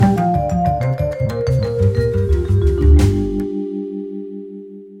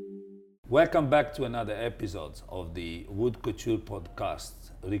Welcome back to another episode of the Wood Couture podcast,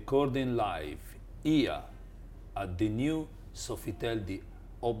 recording live here at the new Sofitel de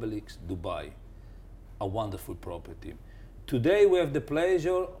Obelix, Dubai, a wonderful property. Today we have the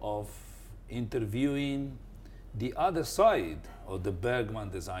pleasure of interviewing the other side of the Bergman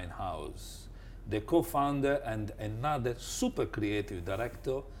design house, the co-founder and another super creative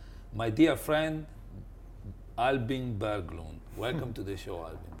director, my dear friend, Albin Berglund. Welcome to the show,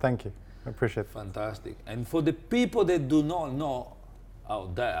 Albin. Thank you. I appreciate it. Fantastic. And for the people that do not know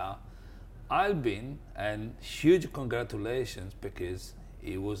out there, Albin, and huge congratulations because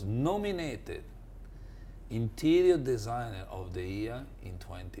he was nominated Interior Designer of the Year in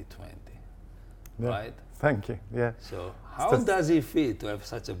 2020. Yeah. Right? Thank you. Yeah. So how does it feel to have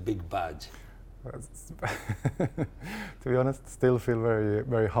such a big badge? To be honest, still feel very,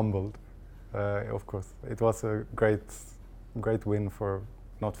 very humbled. Of course, it was a great win for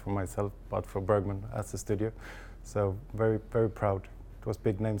not for myself but for Bergman as a studio. So very, very proud. It was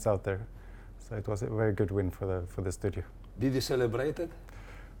big names out there, so it was a very good win for the studio. Did you celebrate it?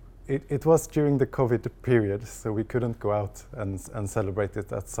 It was during the COVID period, so we couldn't go out and celebrate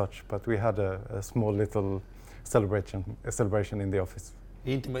it as such. But we had a small little celebration in the office.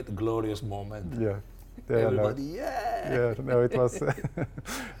 Intimate, glorious moment. Yeah. Everybody, no. yeah. Yeah, no, it was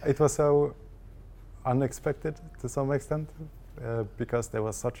it was so unexpected to some extent because there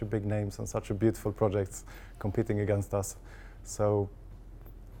was such a big names and such a beautiful projects competing against us. So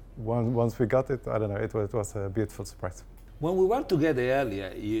once we got it, I don't know, it was a beautiful surprise. When we were together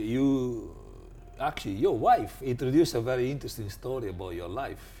earlier, you actually, your wife introduced a very interesting story about your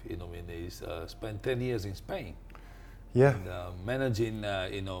life. You know, I mean, you spent 10 years in Spain. Yeah. And, managing,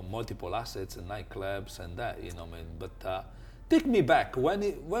 multiple assets and nightclubs and that, you know, I mean. But take me back. When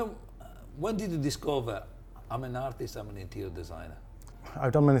did you discover I'm an artist, I'm an interior designer?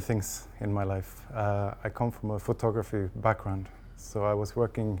 I've done many things in my life. I come from a photography background, so I was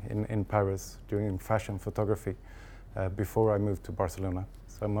working in Paris doing fashion photography before I moved to Barcelona.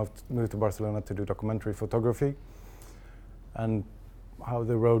 So I moved to Barcelona to do documentary photography, and how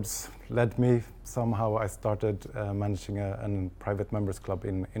the roads led me, somehow I started managing a private members club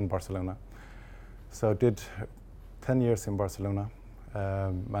in Barcelona. So I did 10 years in Barcelona,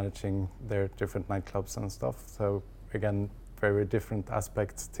 managing their different nightclubs and stuff. So again, very different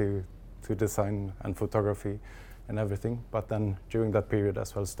aspects to design and photography and everything. But then during that period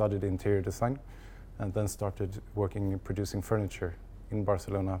as well, studied interior design and then started working in producing furniture in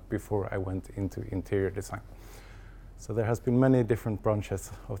Barcelona before I went into interior design. So there has been many different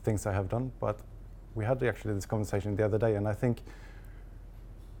branches of things I have done, but we had actually this conversation the other day, and I think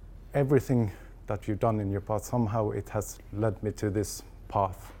everything that you've done in your past, somehow it has led me to this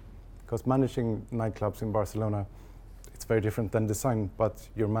path. Because managing nightclubs in Barcelona, it's very different than design, but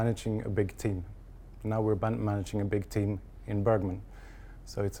you're managing a big team. Now we're managing a big team in Bergman.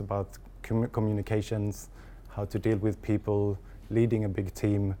 So it's about communications, how to deal with people, leading a big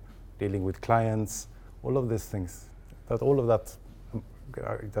team, dealing with clients, all of these things. All of that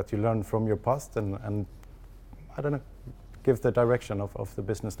that you learn from your past and I don't know, gives the direction of the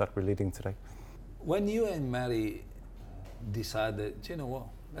business that we're leading today. When you and Mary decided, you know what,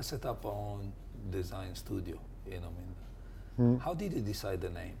 let's set up our own design studio, you know, I mean, how did you decide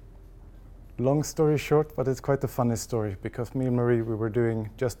the name? Long story short, but it's quite a funny story because me and Marie, we were doing,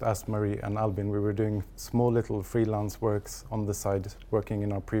 just as Marie and Albin, we were doing small little freelance works on the side, working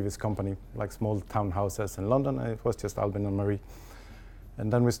in our previous company, like small townhouses in London, and it was just Albin and Marie.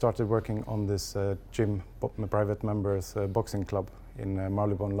 And then we started working on this gym, private members boxing club in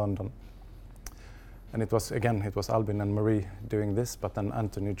Marylebone, London. And it was Albin and Marie doing this, but then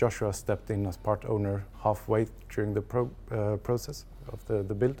Anthony Joshua stepped in as part owner halfway during the process of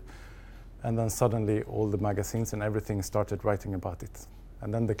the build. And then suddenly all the magazines and everything started writing about it.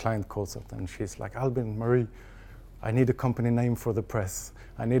 And then the client calls up and she's like, Albin, Marie, I need a company name for the press.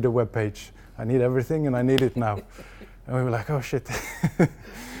 I need a webpage. I need everything and I need it now. And we were like, oh shit.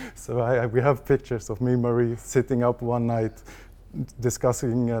 So we have pictures of me and Marie sitting up one night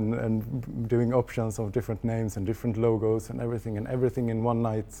discussing and doing options of different names and different logos and everything. And everything in one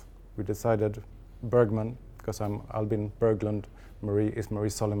night, we decided Bergman, because I'm Albin Berglund, Marie is Marie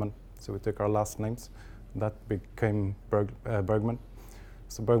Solomon. So we took our last names. That became Bergman.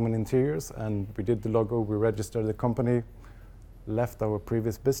 So Bergman Interiors, and we did the logo, we registered the company, left our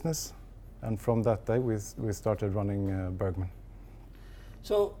previous business, and from that day we started running Bergman.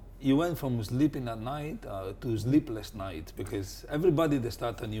 So you went from sleeping at night to sleepless nights, because everybody that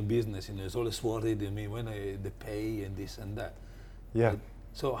starts a new business, you know, is always worried, I mean, when they pay and this and that. Yeah. But,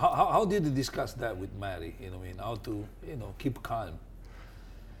 so how did you discuss that with Mary, you know, I mean, how to, you know, keep calm?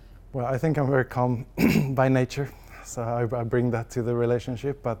 Well, I think I'm very calm by nature, so I bring that to the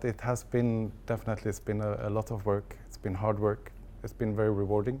relationship, but it has been, definitely it's been a lot of work. It's been hard work. It's been very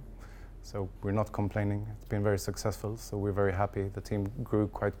rewarding, so we're not complaining. It's been very successful, so we're very happy. The team grew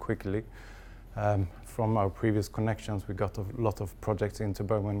quite quickly. From our previous connections, we got a lot of projects into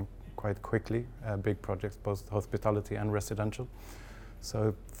Bergman quite quickly, big projects, both hospitality and residential.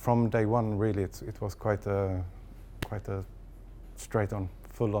 So from day one, really, it was quite a straight on,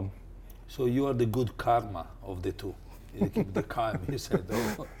 full on. So you are the good karma of the two. You keep the calm, you said.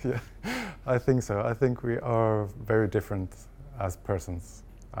 Oh. Yeah, I think so. I think we are very different as persons.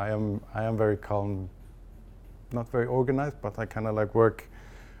 I am very calm, not very organized, but I kind of like work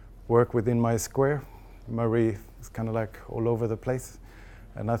within my square. Marie is kind of like all over the place,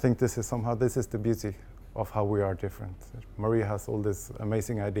 and I think this is the beauty of how we are different. Marie has all these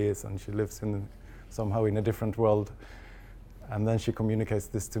amazing ideas, and she lives somehow in a different world, and then she communicates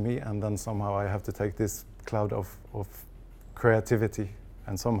this to me, and then somehow I have to take this cloud of creativity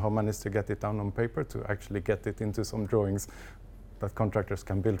and somehow manage to get it down on paper to actually get it into some drawings that contractors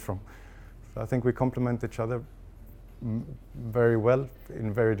can build from. So I think we complement each other very well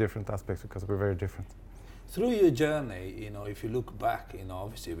in very different aspects because we're very different. Through your journey, if you look back,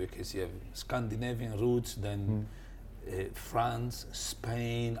 obviously because you have Scandinavian roots, then France,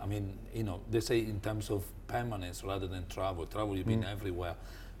 Spain. I mean, they say in terms of permanence rather than travel. Travel, you've been everywhere.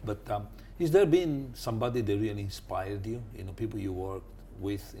 But has there been somebody that really inspired you? People you worked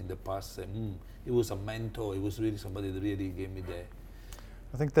with in the past say, it was a mentor. It was really somebody that really gave me the.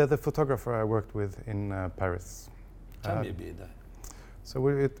 I think the photographer I worked with in Paris. Tell me a bit that.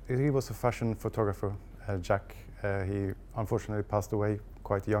 So he was a fashion photographer, Jack. He unfortunately passed away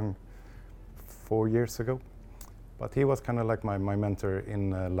quite young, 4 years ago. But he was kind of like my mentor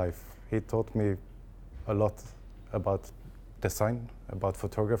in life. He taught me a lot about design, about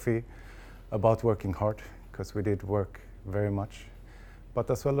photography, about working hard, because we did work very much, but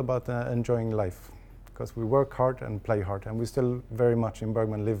as well about enjoying life, because we work hard and play hard, and we still very much in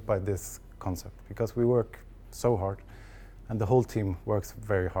Bergman live by this concept, because we work so hard, and the whole team works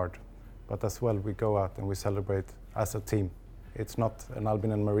very hard, but as well we go out and we celebrate as a team. It's not an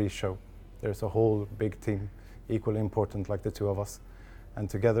Albin and Marie show. There's a whole big team, equally important like the two of us, and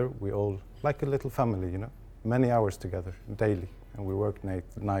together we all, like a little family, many hours together, daily, and we work night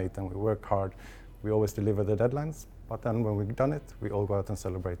and we work hard. We always deliver the deadlines, but then when we've done it, we all go out and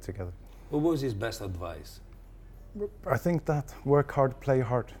celebrate together. What was his best advice? I think that work hard, play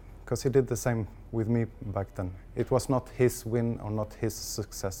hard, because he did the same with me back then. It was not his win or not his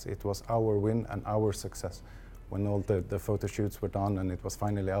success, it was our win and our success. When all the photo shoots were done and it was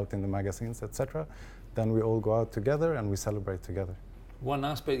finally out in the magazines, etc., then we all go out together and we celebrate together. One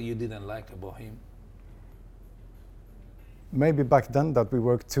aspect you didn't like about him? Maybe back then that we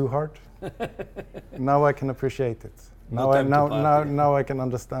worked too hard. Now I can appreciate it. Now I can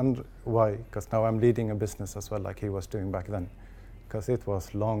understand why, because now I'm leading a business as well, like he was doing back then. Because it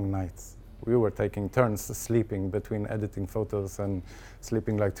was long nights. We were taking turns sleeping between editing photos and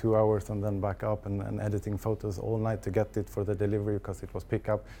sleeping like 2 hours and then back up and editing photos all night to get it for the delivery because it was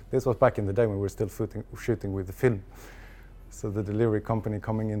pickup. This was back in the day when we were still shooting with the film. So the delivery company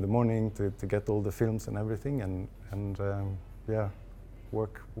coming in the morning to get all the films and everything, and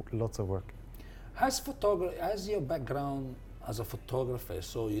work, lots of work. Has your background as a photographer,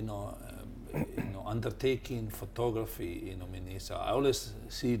 so undertaking photography, I always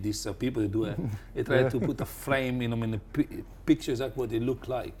see these people do they try to put a frame, in a picture exactly what they look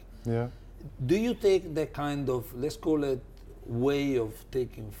like. Yeah. Do you take the kind of, let's call it, way of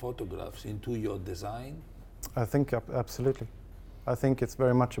taking photographs into your design? I think absolutely. I think it's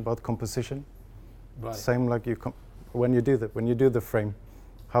very much about composition. Right. Same like when you do the frame,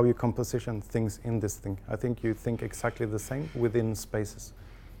 how you composition things in this thing. I think you think exactly the same within spaces.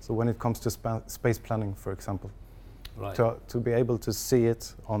 So when it comes to space planning, for example, right. to be able to see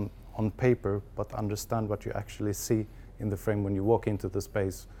it on paper, but understand what you actually see in the frame when you walk into the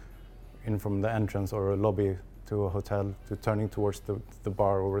space, in from the entrance or a lobby to a hotel, to turning towards the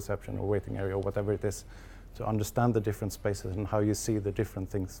bar or reception or waiting area or whatever it is, to understand the different spaces and how you see the different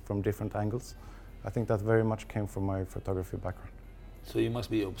things from different angles. I think that very much came from my photography background. So you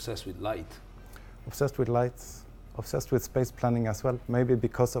must be obsessed with light. Obsessed with lights, obsessed with space planning as well, maybe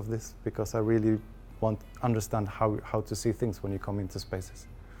because of this, because I really want to understand how to see things when you come into spaces.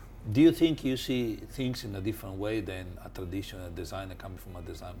 Do you think you see things in a different way than a traditional designer coming from a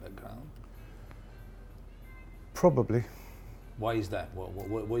design background? Probably. Why is that?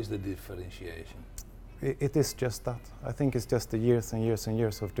 What is the differentiation? It is just that. I think it's just the years and years and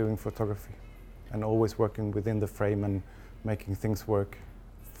years of doing photography and always working within the frame and making things work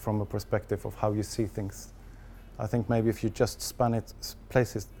from a perspective of how you see things. I think maybe if you just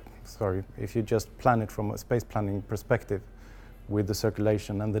if you just plan it from a space planning perspective, with the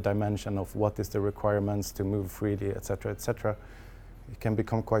circulation and the dimension of what is the requirements to move freely, etc., etc., it can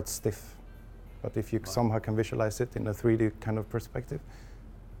become quite stiff. But if you somehow can visualize it in a 3D kind of perspective,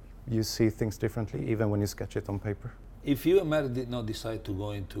 you see things differently, even when you sketch it on paper. If you ever did not decide to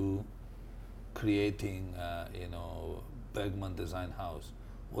go into creating, Bergman design house,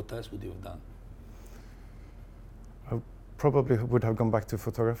 what else would you have done? I probably would have gone back to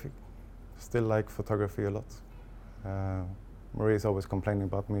photography. Still like photography a lot. Marie is always complaining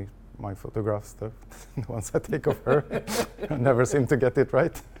about my photographs, the ones I take of her. I never seem to get it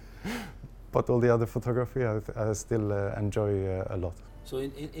right. But all the other photography I still enjoy a lot. So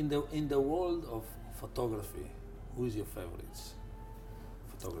in the world of photography, who is your favorites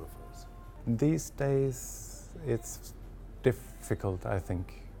photographers? These days it's difficult, I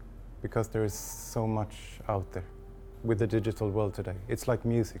think, because there is so much out there with the digital world today. It's like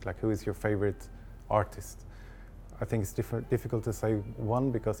music, like who is your favorite artist? I think it's difficult to say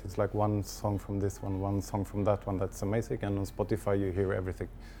one, because it's like one song from this one song from that one that's amazing, and on Spotify you hear everything.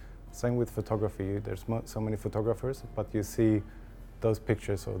 Same with photography, there's so many photographers, but you see those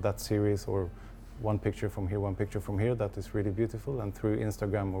pictures or that series or one picture from here that is really beautiful, and through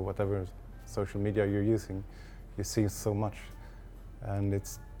Instagram or whatever social media you're using, you see so much, and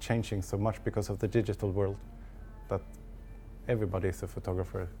it's changing so much because of the digital world that everybody is a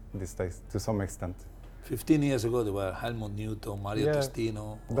photographer these days to some extent. 15 years ago there were Helmut Newton, Mario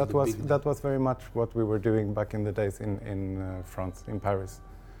Testino. That was very much what we were doing back in the days in France, in Paris.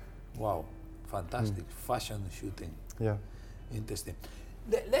 Wow, fantastic. Fashion shooting. Yeah. Interesting.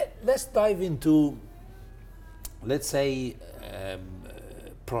 Let's dive into, let's say,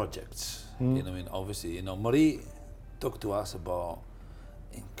 projects. Obviously, Marie talked to us about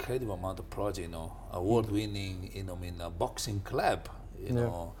incredible amount of projects, award-winning, a boxing club,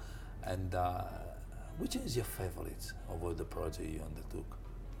 and which is your favorite of all the projects you undertook?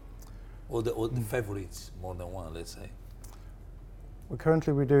 Or the favorites, more than one, let's say? Well,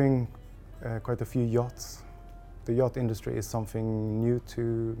 currently we're doing quite a few yachts. The yacht industry is something new to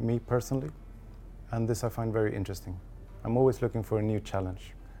me personally, and this I find very interesting. I'm always looking for a new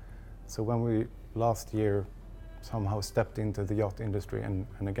challenge. So when we last year somehow stepped into the yacht industry, and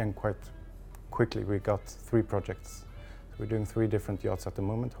again quite quickly we got 3 projects. So we're doing 3 different yachts at the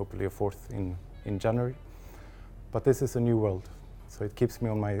moment, hopefully a 4th in January. But this is a new world, so it keeps me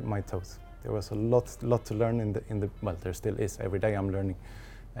on my toes. There was a lot to learn in the well, there still is. Every day I'm learning,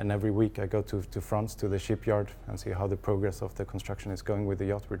 and every week I go to France, to the shipyard, and see how the progress of the construction is going with the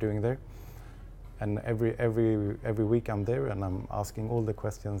yacht we're doing there. And every week I'm there, and I'm asking all the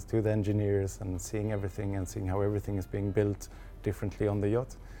questions to the engineers and seeing everything and seeing how everything is being built differently on the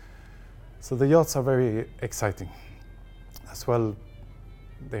yacht. So the yachts are very exciting. As well,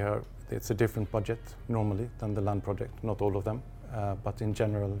 it's a different budget normally than the land project, not all of them. But in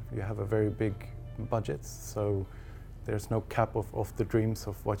general, you have a very big budget, so there's no cap of the dreams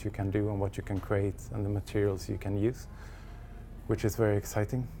of what you can do and what you can create and the materials you can use, which is very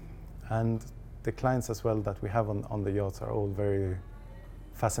exciting. And the clients as well that we have on the yachts are all very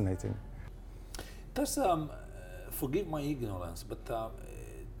fascinating. That's, forgive my ignorance, but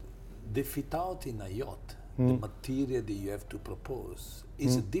the fit out in a yacht, the material that you have to propose,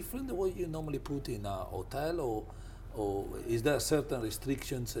 is it different than what you normally put in a hotel, or is there certain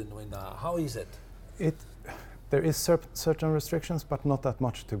restrictions, and how is it? There is certain restrictions, but not that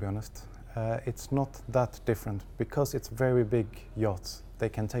much, to be honest. It's not that different because it's very big yachts. They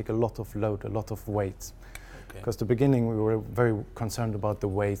can take a lot of load, a lot of weight. Because the beginning we were very concerned about the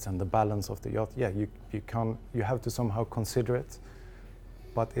weight and the balance of the yacht. Yeah, you have to somehow consider it,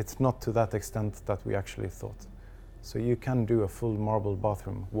 but it's not to that extent that we actually thought. So you can do a full marble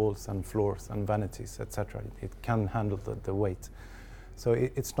bathroom, walls and floors and vanities, etc. It can handle the weight. So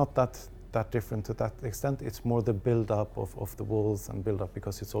it's not that different to that extent. It's more the build-up of the walls and build-up,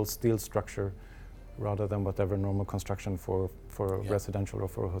 because it's all steel structure rather than whatever normal construction for a residential or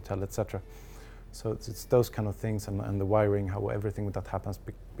for a hotel, etc. So it's those kind of things, and the wiring, how everything that happens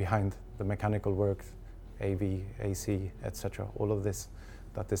behind the mechanical work, AV, AC, etc. All of this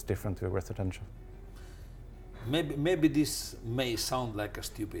that is different to a residential. Maybe this may sound like a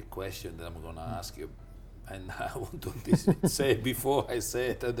stupid question that I'm going to ask you, and I want to say it before I say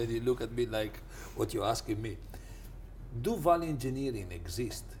it, and then you look at me like, what you're asking me. Do value engineering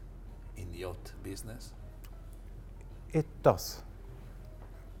exist in yacht business? It does.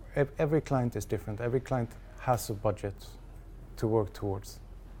 Every client is different. Every client has a budget to work towards.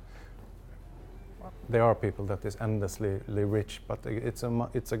 There are people that is endlessly rich, but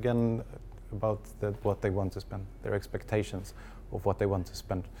it's again about what they want to spend, their expectations of what they want to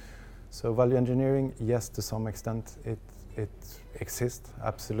spend. So value engineering, yes, to some extent it exists,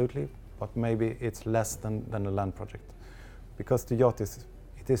 absolutely, but maybe it's less than a land project. Because the yacht is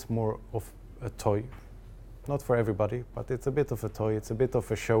more of a toy. Not for everybody, but it's a bit of a toy, it's a bit of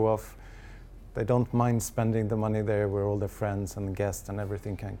a show-off. They don't mind spending the money there where all their friends and guests and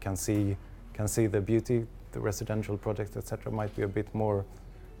everything can see the beauty. The residential projects, etc., might be a bit more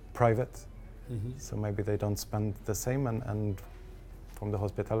private. Mm-hmm. So maybe they don't spend the same, and from the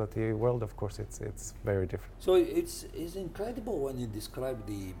hospitality world, of course, it's very different. So it's incredible when you describe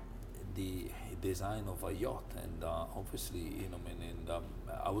the design of a yacht, and obviously,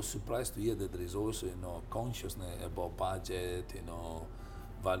 I was surprised to hear that there is also, consciousness about budget,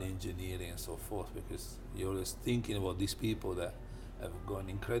 value engineering and so forth, because you're always thinking about these people that have got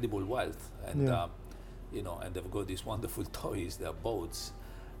incredible wealth, and and they've got these wonderful toys, their boats.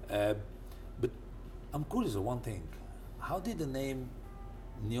 But I'm curious of one thing: how did the name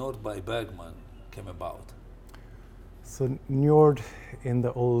Njord by Bergman came about? So Njord, in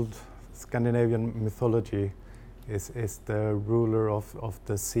the old Scandinavian mythology, is the ruler of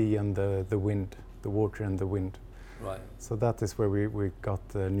the sea and the wind, the water and the wind. Right. So that is where we got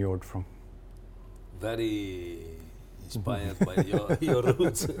Njord from. Very inspired by your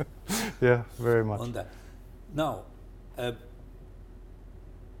roots. Yeah, very much. On that. Now,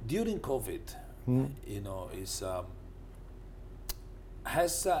 during COVID,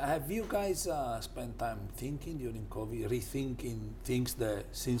 have you guys spent time thinking during COVID, rethinking things that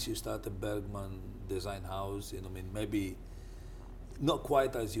since you started Bergman Design House, maybe not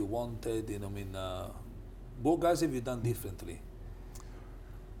quite as you wanted, what guys have you done differently?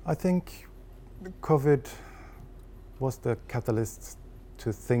 I think COVID was the catalyst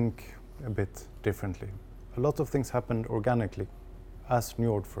to think a bit differently. A lot of things happened organically, as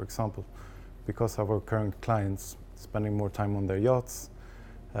Njord, for example, because of our current clients spending more time on their yachts.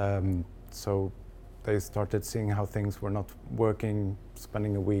 So they started seeing how things were not working,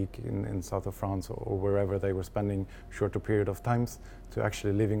 spending a week in south of France or wherever they were spending shorter period of times, to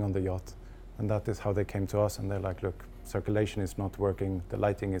actually living on the yacht. And that is how they came to us, and they're like, look, circulation is not working, the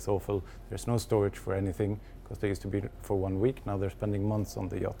lighting is awful, there's no storage for anything, because they used to be for 1 week, now they're spending months on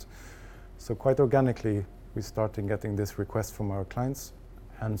the yacht. So quite organically, we started getting this request from our clients.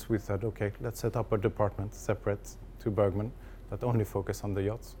 Hence we said, okay, let's set up a department separate to Bergman that only focus on the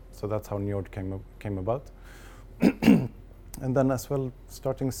yachts. So that's how Njord came about. And then as well,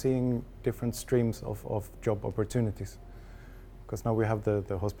 starting seeing different streams of job opportunities. Because now we have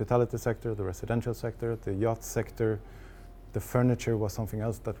the hospitality sector, the residential sector, the yacht sector. The furniture was something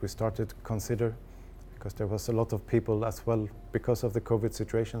else that we started to consider, because there was a lot of people as well, because of the COVID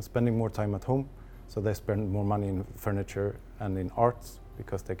situation, spending more time at home. So they spend more money in furniture and in arts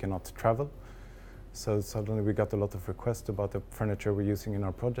because they cannot travel. So suddenly we got a lot of requests about the furniture we're using in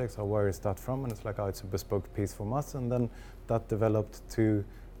our projects. So where is that from? And it's like, oh, it's a bespoke piece from us. And then that developed to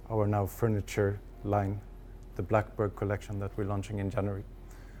our now furniture line, the Blackbird collection that we're launching in January.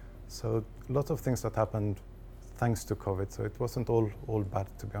 So a lot of things that happened thanks to COVID. So it wasn't all bad,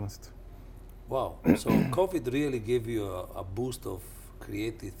 to be honest. Wow. So COVID really gave you a boost of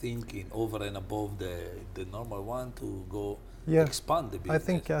creative thinking over and above the normal one to go expand the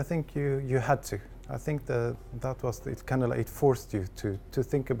business. I think you had to. I think that was it. Kind of like it forced you to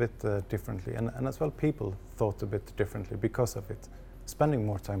think a bit differently, and as well people thought a bit differently because of it. Spending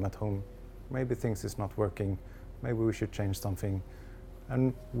more time at home, maybe things is not working, maybe we should change something.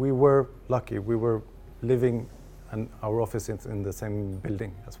 And we were lucky. We were living, and our office is in the same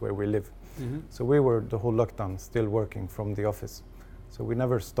building as where we live. Mm-hmm. So we were the whole lockdown still working from the office. So we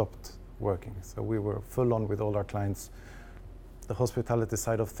never stopped working. So we were full on with all our clients. The hospitality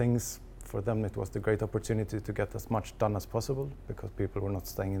side of things, for them it was the great opportunity to get as much done as possible because people were not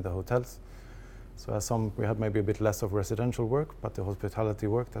staying in the hotels. So as we had maybe a bit less of residential work, but the hospitality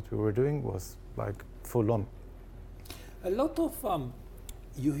work that we were doing was like full on. A lot of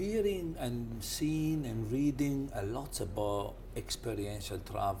you're hearing and seeing and reading a lot about experiential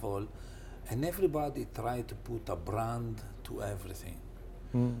travel, and everybody try to put a brand to everything.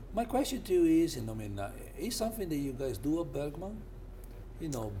 My question to you is, is something that you guys do at Bergman?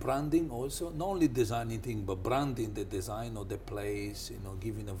 Branding also, not only designing things, but branding the design of the place,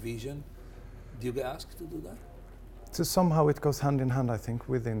 giving a vision. Do you get asked to do that? So somehow it goes hand in hand, I think,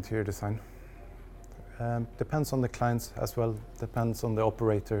 with the interior design. Depends on the clients as well, depends on the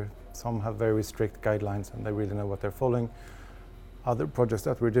operator. Some have very strict guidelines and they really know what they're following. Other projects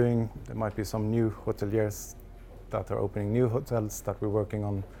that we're doing, there might be some new hoteliers that are opening new hotels that we're working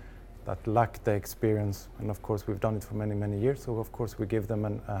on. that lack the experience. And of course, we've done it for many, many years. So of course, we give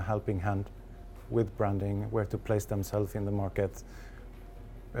them a helping hand with branding, where to place themselves in the market,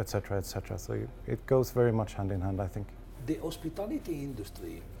 etc., etc. So it goes very much hand in hand, I think. The hospitality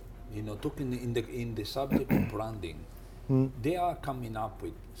industry, talking in the subject of branding, they are coming up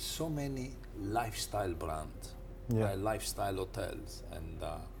with so many lifestyle brands, lifestyle hotels. And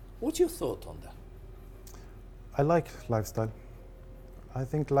what's your thought on that? I like lifestyle. I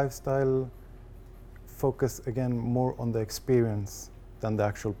think lifestyle focus again more on the experience than the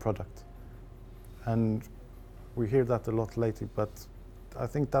actual product. And we hear that a lot lately, but I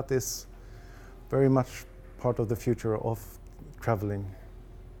think that is very much part of the future of traveling.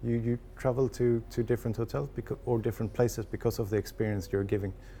 You travel to different hotels or different places because of the experience you're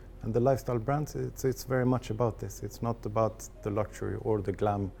giving. And the lifestyle brands, it's very much about this. It's not about the luxury or the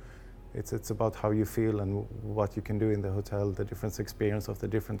glam. It's about how you feel and what you can do in the hotel, the different experience of the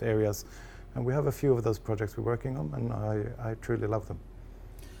different areas. And we have a few of those projects we're working on, and I truly love them.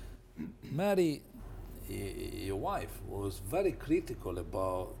 Mary, your wife, was very critical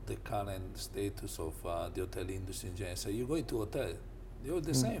about the current status of the hotel industry in general. So you go into a hotel, they're all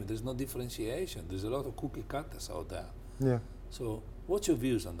the same. There's no differentiation. There's a lot of cookie cutters out there. Yeah. So what's your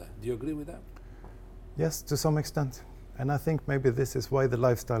views on that? Do you agree with that? Yes, to some extent. And I think maybe this is why the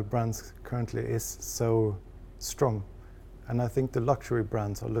lifestyle brands currently is so strong. And I think the luxury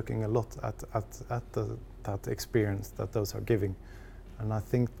brands are looking a lot at that experience that those are giving. And I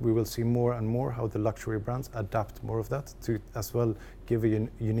think we will see more and more how the luxury brands adapt more of that to as well give a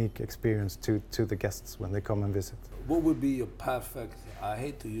unique experience to the guests when they come and visit. What would be your perfect, I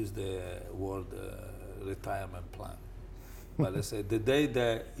hate to use the word retirement plan, but let's say the day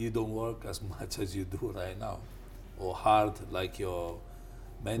that you don't work as much as you do right now, or hard like your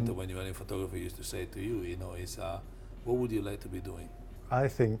mentor when you were in photography used to say to you, is what would you like to be doing? I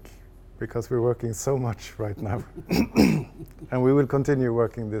think, because we're working so much right now, and we will continue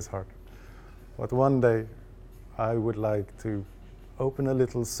working this hard, but one day I would like to open a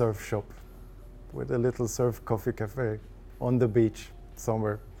little surf shop with a little surf coffee cafe on the beach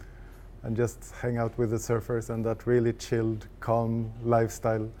somewhere and just hang out with the surfers and that really chilled, calm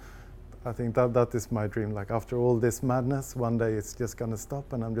lifestyle. I think that is my dream. Like after all this madness, one day it's just gonna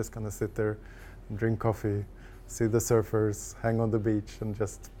stop and I'm just gonna sit there and drink coffee, see the surfers, hang on the beach and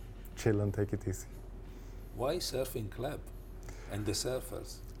just chill and take it easy. Why surfing club and the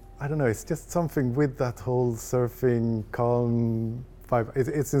surfers? I don't know, it's just something with that whole surfing, calm vibe.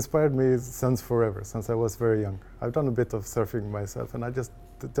 It's inspired me since forever, since I was very young. I've done a bit of surfing myself and I just,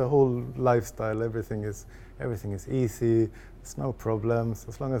 the whole lifestyle, everything is easy, there's no problems.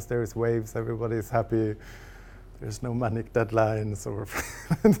 As long as there is waves, everybody is happy. There's no manic deadlines or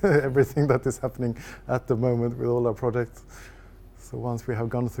everything that is happening at the moment with all our projects. So once we have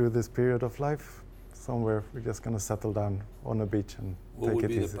gone through this period of life, somewhere we're just going to settle down on a beach and take it easy. What would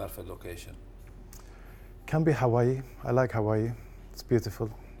be the perfect location? Can be Hawaii. I like Hawaii. It's beautiful.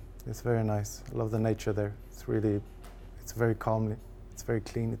 It's very nice. I love the nature there. It's very calmly. It's very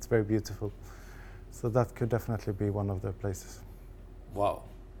clean. It's very beautiful. So that could definitely be one of the places. Wow.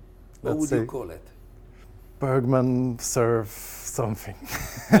 What would you call it? Bergman surf something.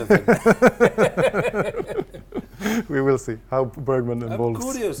 We will see how Bergman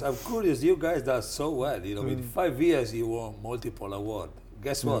involves. I'm curious. You guys do so well. In 5 years you won multiple awards.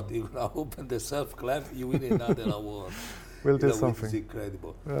 Guess what? You're gonna open the surf club. You win another award. We'll do something. Which is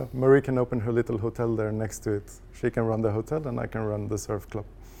incredible. Yeah, Marie can open her little hotel there next to it. She can run the hotel, and I can run the surf club.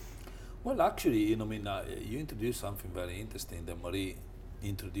 Well, actually, you introduced something very interesting that Marie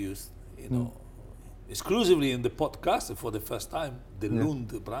introduced. Exclusively in the podcast for the first time, the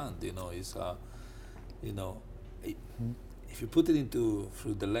Lund brand, is, if you put it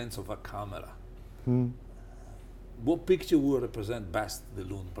through the lens of a camera, what picture would represent best the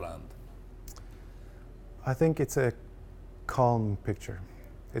Lund brand? I think it's a calm picture.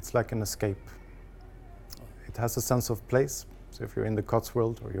 It's like an escape. It has a sense of place. So if you're in the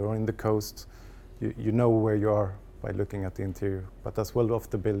Cotswold or you're in the coast, you know where you are by looking at the interior, but as well of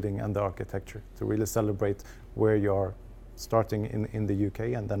the building and the architecture to really celebrate where you are, starting in the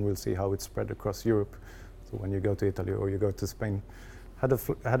UK, and then we'll see how it's spread across Europe. So when you go to Italy or you go to Spain, I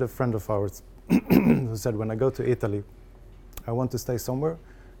had a friend of ours who said, when I go to Italy, I want to stay somewhere,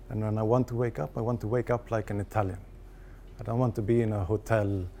 and when I want to wake up like an Italian. I don't want to be in a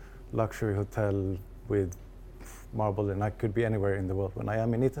hotel, luxury hotel with marble, and I could be anywhere in the world. When I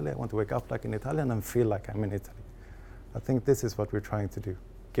am in Italy, I want to wake up like an Italian and feel like I'm in Italy. I think this is what we're trying to do,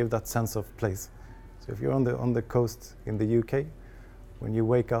 give that sense of place. So if you're on the coast in the UK, when you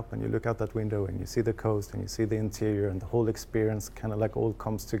wake up and you look out that window and you see the coast and you see the interior and the whole experience kind of like all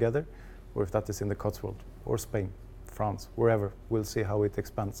comes together, or if that is in the Cotswold or Spain, France, wherever, we'll see how it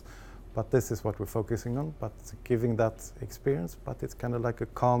expands. But this is what we're focusing on, but giving that experience, but it's kind of like a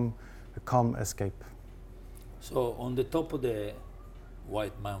calm escape. So on the top of the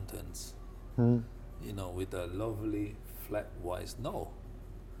White Mountains, you know, with a lovely flat white snow,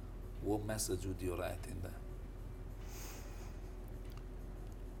 what message would you write in there?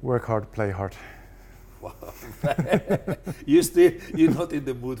 Work hard, play hard. Wow. You're not in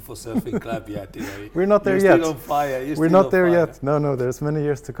the mood for surfing club yet, you know. We're not there You're yet. Still on fire. We're not there yet. No, there's many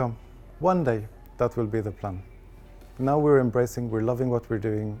years to come. One day, that will be the plan. Now we're embracing, we're loving what we're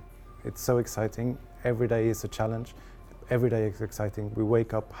doing. It's so exciting. Every day is a challenge. Every day is exciting. We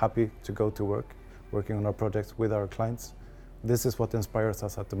wake up happy to go to work, working on our projects with our clients. This is what inspires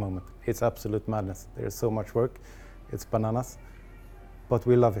us at the moment. It's absolute madness. There's so much work. It's bananas, but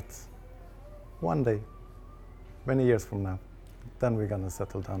we love it. One day, many years from now, then we're gonna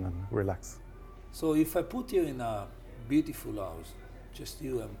settle down and relax. So if I put you in a beautiful house, just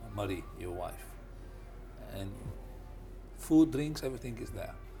you and Marie, your wife, and food, drinks, everything is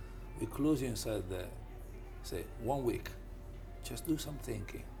there. We close you inside there, say 1 week, just do some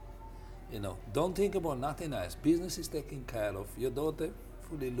thinking. You know, don't think about nothing else. Business is taken care of. Your daughter,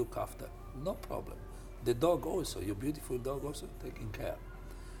 fully look after, no problem. The dog also, your beautiful dog also taken care.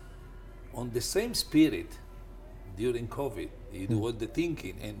 On the same spirit, during COVID, you do all the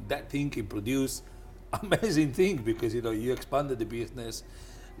thinking, and that thinking produced amazing thing because you know you expanded the business,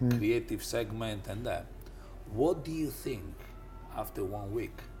 creative segment, and that. What do you think after 1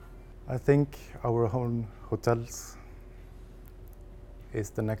 week? I think our own hotels is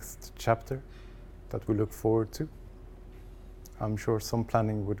the next chapter that we look forward to. I'm sure some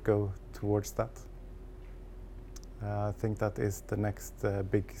planning would go towards that. I think that is the next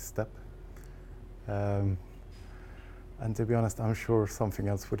big step. And to be honest, I'm sure something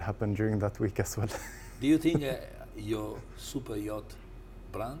else would happen during that week as well. Do you think your super yacht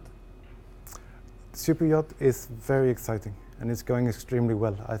brand? Super yacht is very exciting and it's going extremely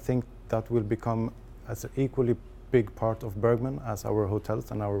well. I think that will become as an equally big part of Bergman as our hotels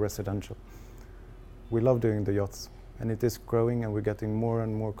and our residential. We love doing the yachts and it is growing and we're getting more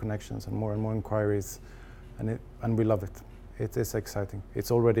and more connections and more inquiries and we love it. It is exciting. It's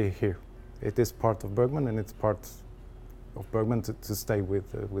already here. It is part of Bergman and it's part of Bergman to stay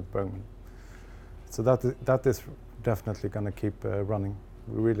with Bergman. So that is definitely going to keep running.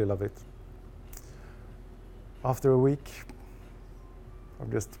 We really love it. After a week,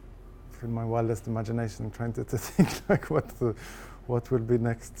 I'm just in my wildest imagination trying to think like what will be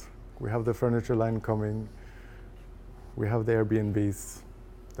next. We have the furniture line coming. We have the Airbnbs.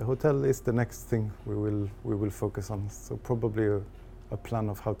 The hotel is the next thing we will focus on. So probably a plan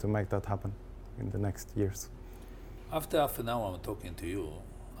of how to make that happen in the next years. After half an hour I'm talking to you,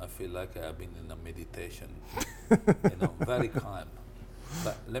 I feel like I've been in a meditation, you know, very calm.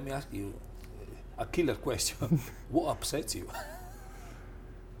 But let me ask you a killer question. What upsets you?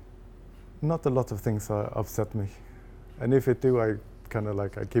 Not a lot of things upset me. And if it do, I kind of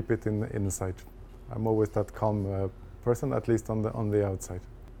like, I keep it inside. I'm always that calm person, at least on the outside.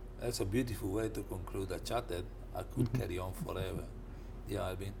 That's a beautiful way to conclude a chat that I could carry on forever. Yeah,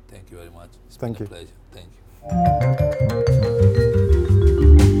 Albin, thank you very much. It's been a pleasure. Thank you.